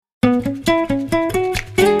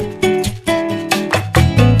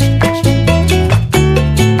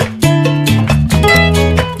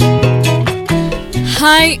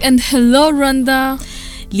And hello, Rwanda.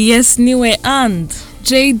 Lies Niwe and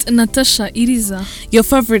Jade Natasha Iriza, your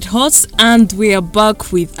favorite host, and we are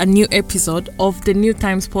back with a new episode of the New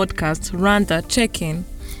Times podcast, Rwanda Check-in.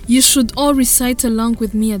 You should all recite along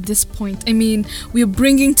with me at this point. I mean, we're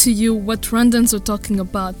bringing to you what Rwandans are talking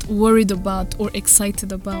about, worried about, or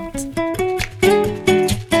excited about.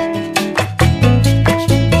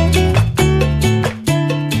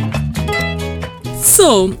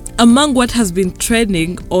 So, among what has been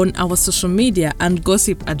trending on our social media and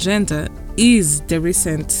gossip agenda is the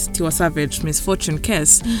recent Tiwa Savage misfortune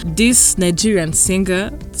case. This Nigerian singer,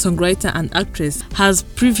 songwriter and actress has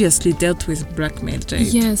previously dealt with blackmail, Jade.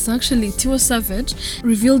 Yes, actually, Tiwa Savage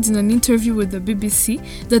revealed in an interview with the BBC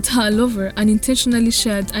that her lover unintentionally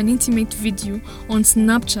shared an intimate video on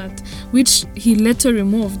Snapchat, which he later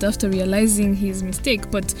removed after realizing his mistake,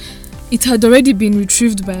 but it had already been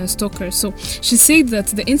retrieved by a stalker. So she said that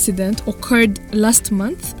the incident occurred last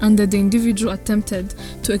month and that the individual attempted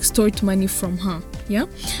to extort money from her. Yeah,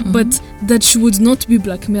 but that she would not be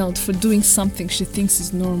blackmailed for doing something she thinks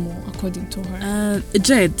is normal, according to her.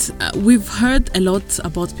 Jed, we've heard a lot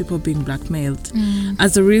about people being blackmailed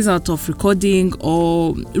as a result of recordings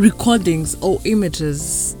or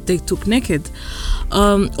images they took naked,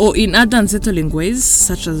 or in other unsettling ways,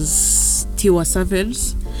 such as Tiwa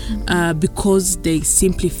Savage, because they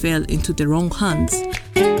simply fell into the wrong hands.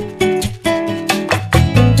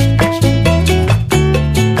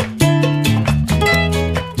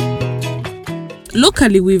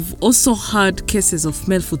 Locally, we've also had cases of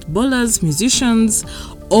male footballers, musicians,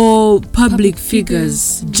 or public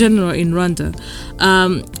figures, general in Rwanda,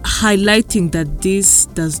 highlighting that this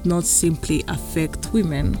does not simply affect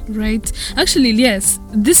women. Right. Actually, yes,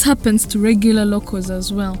 this happens to regular locals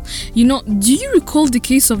as well. You know, do you recall the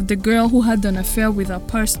case of the girl who had an affair with a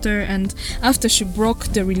pastor, and after she broke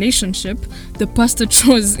the relationship, the pastor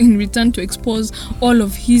chose in return to expose all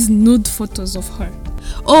of his nude photos of her?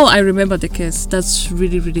 Oh, I remember the case. That's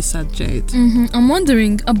really, really sad, Jade. I'm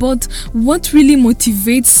wondering about what really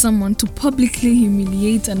motivates someone to publicly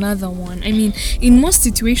humiliate another one. I mean, in most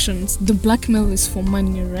situations, the blackmail is for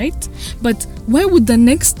money, right? But why would the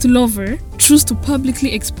next lover choose to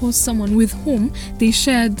publicly expose someone with whom they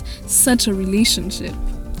shared such a relationship?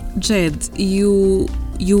 Jade, you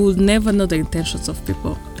will never know the intentions of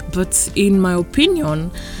people. But in my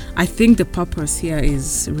opinion, I think the purpose here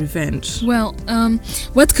is revenge. Well,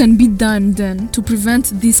 what can be done then to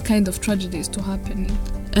prevent these kind of tragedies to happening?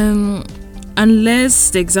 Unless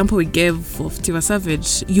the example we gave of Tiwa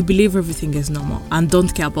Savage, you believe everything is normal and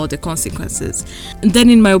don't care about the consequences. And then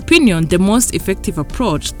in my opinion, the most effective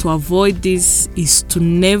approach to avoid this is to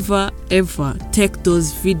never ever take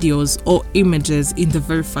those videos or images in the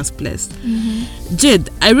very first place. Jade,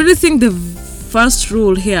 I really think the first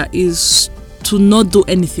rule here is to not do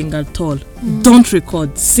anything at all. Don't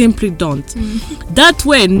record. Simply don't. That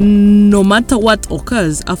way, no matter what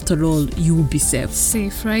occurs, after all, you will be safe.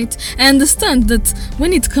 Safe, right? I understand that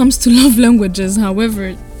when it comes to love languages,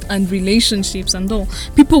 however, and relationships and all,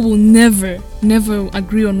 people will never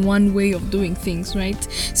agree on one way of doing things, right?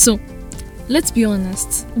 So, let's be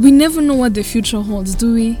honest. We never know what the future holds,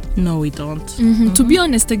 do we? No, we don't. To be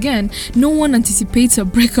honest, again, no one anticipates a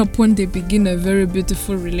breakup when they begin a very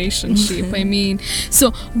beautiful relationship. I mean,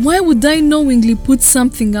 so why would I knowingly put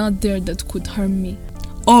something out there that could harm me?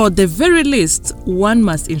 Or at the very least, one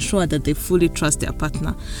must ensure that they fully trust their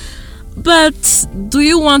partner. But do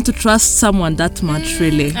you want to trust someone that much,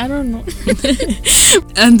 really? I don't know.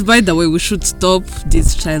 And by the way, we should stop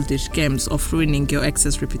these childish games of ruining your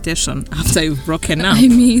ex's reputation after you've broken up. I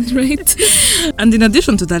mean, right? And in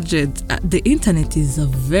addition to that, Jade, the internet is a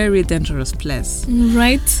very dangerous place.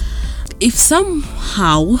 Right? If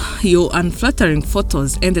somehow your unflattering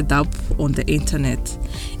photos ended up on the internet,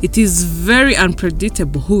 it is very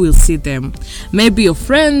unpredictable who will see them. Maybe your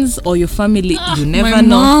friends or your family, you never my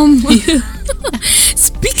know. Mom.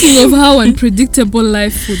 Speaking of how unpredictable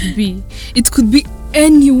life would be, it could be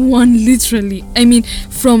anyone, literally. I mean,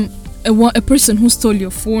 from a person who stole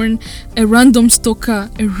your phone, a random stalker,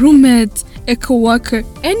 a roommate, a co-worker,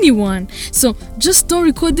 anyone. So just don't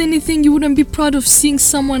record anything you wouldn't be proud of seeing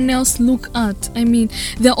someone else look at. I mean,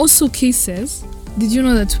 there are also cases. Did you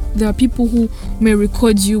know that there are people who may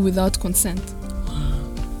record you without consent?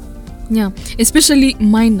 Yeah, especially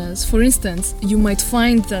minors. For instance, you might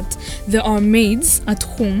find that there are maids at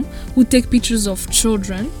home who take pictures of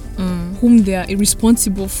children whom they are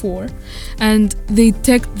irresponsible for, and they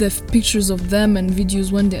take the pictures of them and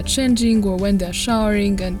videos when they're changing or when they're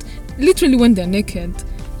showering and literally when they're naked.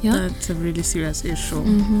 Yeah, that's a really serious issue.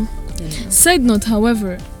 Side note,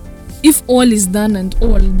 however, if all is done and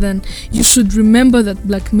all, then you should remember that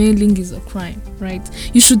blackmailing is a crime, right?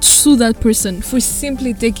 You should sue that person for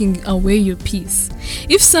simply taking away your peace.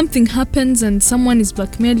 If something happens and someone is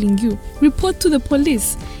blackmailing you, report to the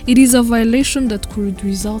police. It is a violation that could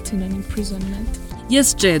result in an imprisonment.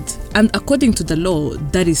 Yes, Jed, and according to the law,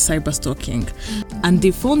 that is cyber stalking. And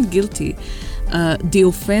if found guilty, the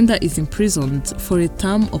offender is imprisoned for a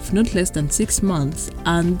term of not less than 6 months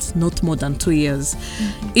and not more than 2 years.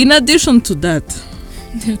 In addition to that,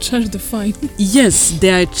 they are charged a fine. Yes,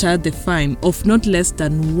 they are charged a fine of not less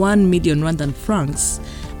than 1 million Rwandan francs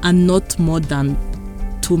and not more than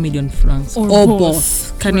 2 million francs or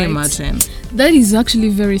both. Can right. you imagine? That is actually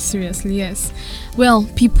very seriously, yes. Well,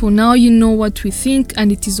 people, now you know what we think,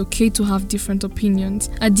 and it is okay to have different opinions.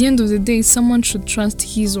 At the end of the day, someone should trust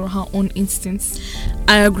his or her own instincts.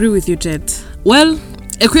 I agree with you, Jed. Well,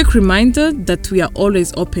 a quick reminder that we are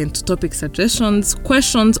always open to topic suggestions,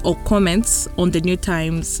 questions, or comments on the New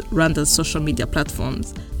Times Rwanda's social media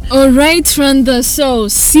platforms. Alright, Rwanda, so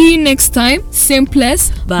see you next time. Same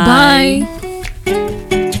place. Bye.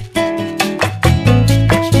 Bye.